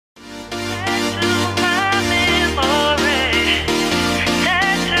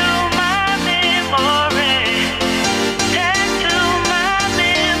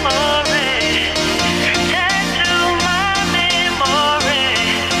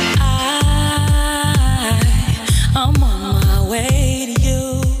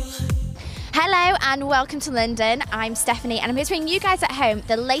welcome to London. I'm Stephanie and I'm here to bring you guys at home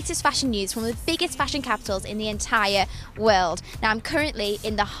the latest fashion news from the biggest fashion capitals in the entire world. Now I'm currently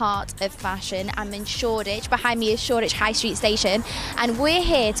in the heart of fashion. I'm in Shoreditch, behind me is Shoreditch High Street Station, and we're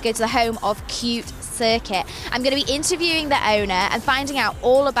here to go to the home of CUTECIRCUIT. I'm going to be interviewing the owner and finding out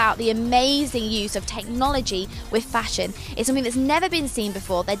all about the amazing use of technology with fashion. It's something that's never been seen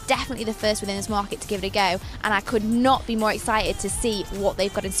before. They're definitely the first within this market to give it a go, and I could not be more excited to see what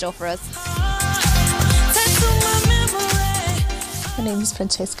they've got in store for us. My name is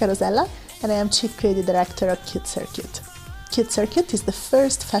Francesca Rosella and I am Chief Creative Director at CUTECIRCUIT. CUTECIRCUIT is the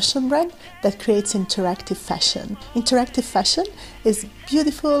first fashion brand that creates interactive fashion. Interactive fashion is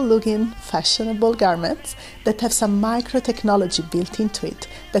beautiful looking, fashionable garments that have some micro technology built into it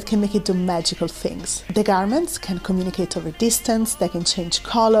that can make it do magical things. The garments can communicate over distance, they can change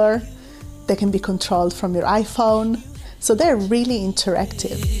color, they can be controlled from your iPhone, so they're really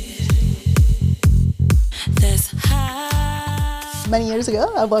interactive. Many years ago,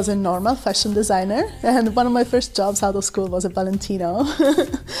 I was a normal fashion designer, and one of my first jobs out of school was at Valentino.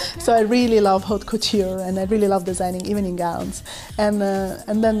 So I really love haute couture, and I really love designing evening gowns. And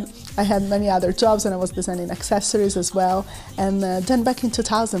then I had many other jobs, and I was designing accessories as well. And then back in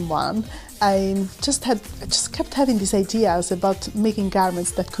 2001, I just kept having these ideas about making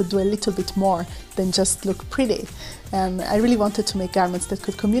garments that could do a little bit more than just look pretty. And I really wanted to make garments that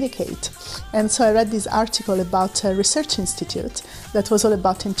could communicate. And so I read this article about a research institute that was all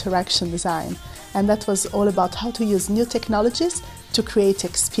about interaction design. And that was all about how to use new technologies to create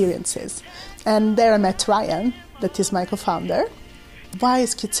experiences. And there I met Ryan, that is my co-founder. Why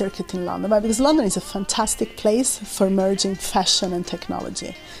is CUTECIRCUIT in London? Well, because London is a fantastic place for merging fashion and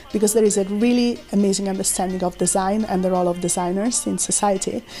technology, because there is a really amazing understanding of design and the role of designers in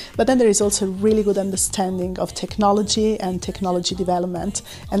society, but then there is also a really good understanding of technology and technology development,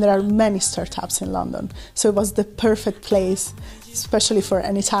 and there are many startups in London. So it was the perfect place, especially for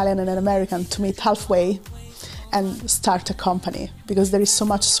an Italian and an American, to meet halfway and start a company, because there is so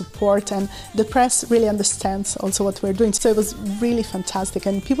much support and the press really understands also what we're doing. So it was really fantastic,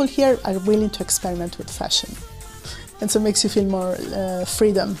 and people here are willing to experiment with fashion. And so it makes you feel more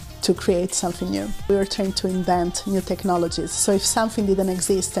freedom to create something new. We were trying to invent new technologies. So if something didn't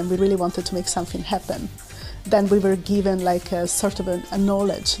exist and we really wanted to make something happen, then we were given like a sort of a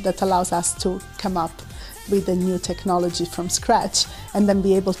knowledge that allows us to come up with a new technology from scratch and then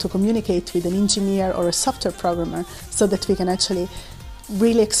be able to communicate with an engineer or a software programmer so that we can actually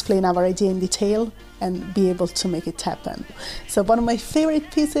really explain our idea in detail and be able to make it happen. So one of my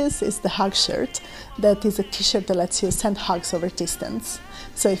favorite pieces is the hug shirt. That is a t-shirt that lets you send hugs over distance.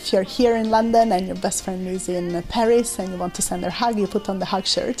 So if you're here in London and your best friend is in Paris and you want to send her a hug, you put on the hug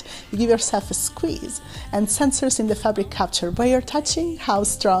shirt, you give yourself a squeeze, and sensors in the fabric capture where you're touching, how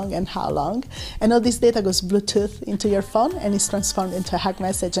strong and how long. And all this data goes Bluetooth into your phone and is transformed into a hug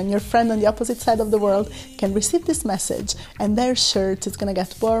message, and your friend on the opposite side of the world can receive this message and their shirt is going to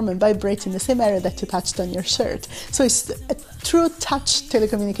get warm and vibrate in the same area that you touched on your shirt. So it's a true touch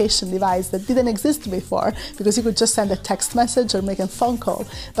telecommunication device that didn't exist before, because you could just send a text message or make a phone call,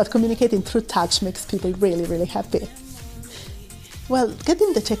 but communicating through touch makes people really, really happy. Well,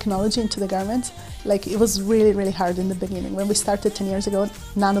 getting the technology into the garments, it was really, really hard in the beginning. When we started 10 years ago,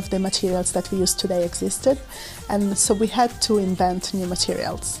 none of the materials that we use today existed, and so we had to invent new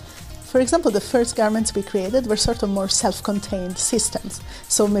materials. For example, the first garments we created were sort of more self-contained systems.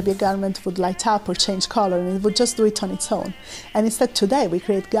 So maybe a garment would light up or change color and it would just do it on its own. And instead today we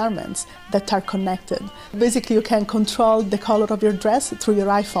create garments that are connected. Basically you can control the color of your dress through your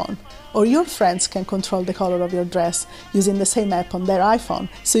iPhone. Or your friends can control the color of your dress using the same app on their iPhone.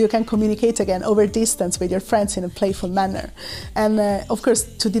 So you can communicate again over distance with your friends in a playful manner. And of course,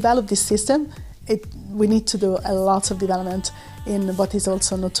 to develop this system, we need to do a lot of development in what is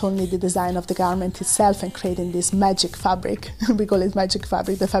also not only the design of the garment itself and creating this magic fabric, we call it magic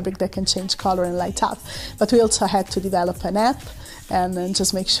fabric, the fabric that can change color and light up, but we also had to develop an app and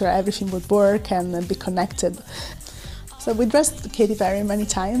just make sure everything would work and be connected. So we dressed Katy Perry many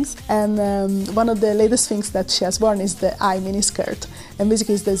times, and one of the latest things that she has worn is the eye miniskirt. And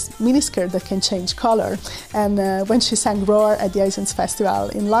basically it's this miniskirt that can change color. And when she sang Roar at the Essence Festival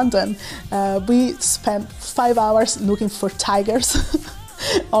in London, we spent 5 hours looking for tigers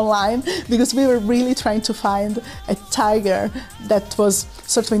online, because we were really trying to find a tiger that was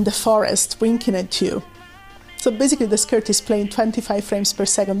sort of in the forest winking at you. So basically the skirt is playing 25 frames per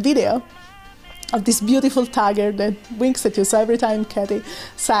second video, of this beautiful tiger that winks at you. So every time Katie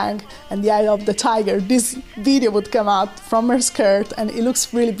sang and the eye of the tiger, this video would come out from her skirt, and it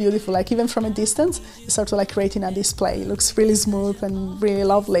looks really beautiful. Like even from a distance, it's sort of like creating a display. It looks really smooth and really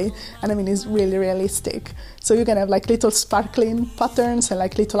lovely, and I mean it's really realistic. So you can have like little sparkling patterns and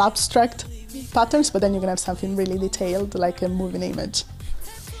like little abstract patterns, but then you can have something really detailed, like a moving image.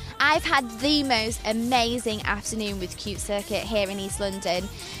 I've had the most amazing afternoon with CUTECIRCUIT here in East London.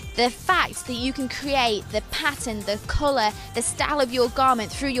 The fact that you can create the pattern, the colour, the style of your garment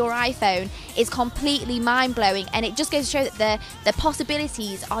through your iPhone is completely mind-blowing, and it just goes to show that the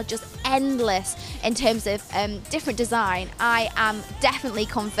possibilities are just endless in terms of different design. I am definitely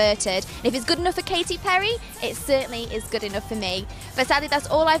converted. And if it's good enough for Katy Perry, it certainly is good enough for me. But sadly, that's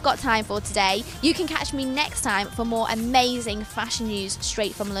all I've got time for today. You can catch me next time for more amazing fashion news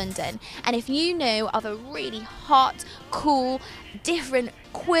straight from London. And if you know of a really hot, cool, different,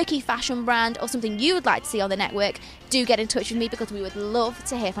 quirky fashion brand or something you would like to see on the network, do get in touch with me because we would love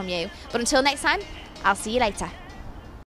to hear from you. But until next time, I'll see you later.